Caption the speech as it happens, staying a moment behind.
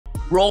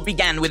Raw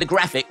began with a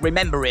graphic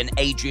remembering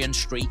Adrian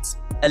Street,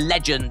 a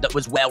legend that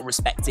was well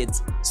respected.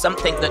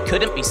 Something that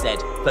couldn't be said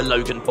for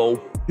Logan Paul,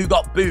 who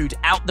got booed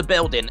out the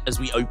building as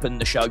we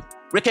opened the show.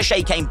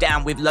 Ricochet came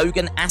down with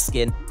Logan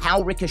asking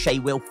how Ricochet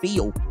will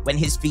feel when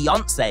his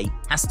fiancée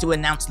has to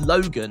announce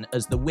Logan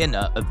as the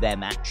winner of their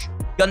match.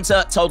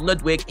 Gunther told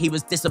Ludwig he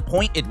was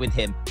disappointed with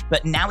him,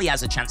 but now he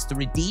has a chance to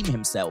redeem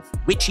himself,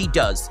 which he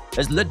does,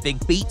 as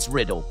Ludwig beats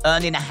Riddle,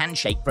 earning a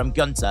handshake from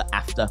Gunther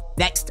after.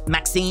 Next,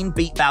 MAXXINE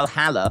beat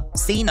Valhalla.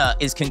 CENA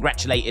is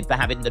congratulated for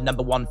having the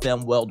 #1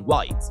 film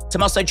worldwide.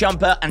 Tommaso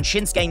Ciampa and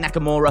Shinsuke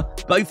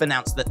Nakamura both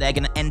announced that they're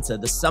going to enter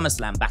the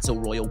SummerSlam Battle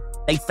Royal.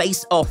 They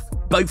face off,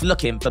 both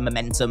looking for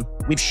momentum,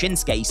 with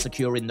Shinsuke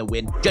securing the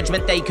win.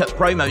 Judgment Day cut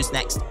promos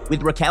next,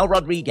 with Raquel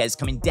Rodriguez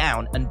coming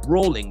down and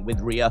brawling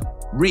with Rhea.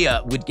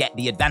 Rhea would get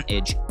the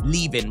advantage,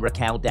 leaving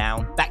Raquel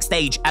down.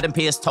 Backstage, Adam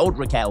Pearce told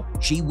Raquel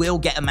she will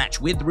get a match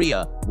with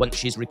Rhea once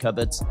she's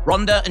recovered.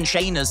 Ronda and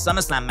Shayna's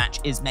SummerSlam match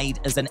is made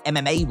as an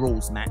MMA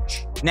rules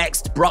match.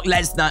 Next, Brock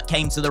Lesnar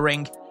came to the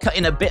ring,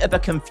 cutting a bit of a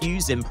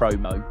confusing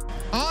promo.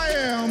 I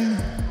am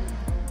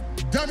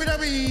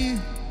WWE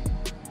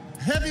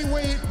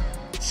Heavyweight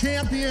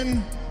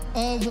Champion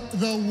of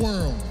the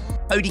world.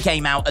 Cody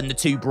came out and the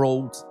two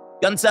brawled.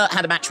 Gunther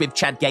had a match with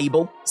Chad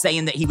Gable,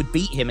 saying that he would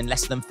beat him in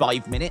less than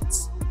 5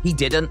 minutes. He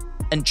didn't,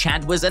 and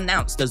Chad was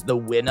announced as the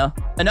winner.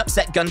 An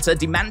upset Gunther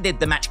demanded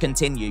the match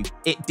continue.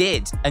 It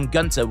did, and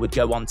Gunther would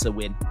go on to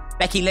win.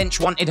 Becky Lynch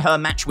wanted her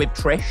match with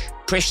Trish.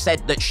 Trish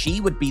said that she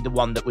would be the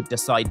one that would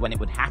decide when it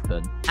would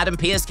happen. Adam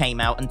Pearce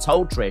came out and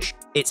told Trish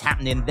it's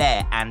happening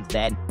there and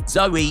then.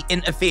 Zoe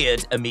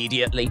interfered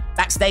immediately.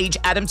 Backstage,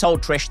 Adam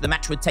told Trish the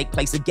match would take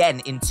place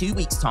again in 2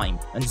 weeks' time,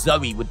 and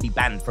Zoe would be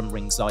banned from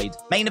ringside.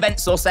 Main event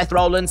saw Seth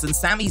Rollins and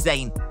Sami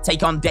Zayn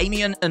take on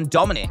Damian and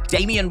Dominic.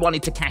 Damian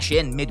wanted to cash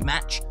in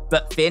mid-match,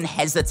 but Finn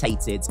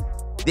hesitated.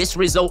 This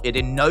resulted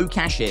in no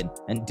cash-in,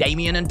 and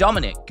Damian and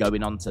Dominic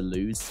going on to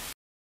lose.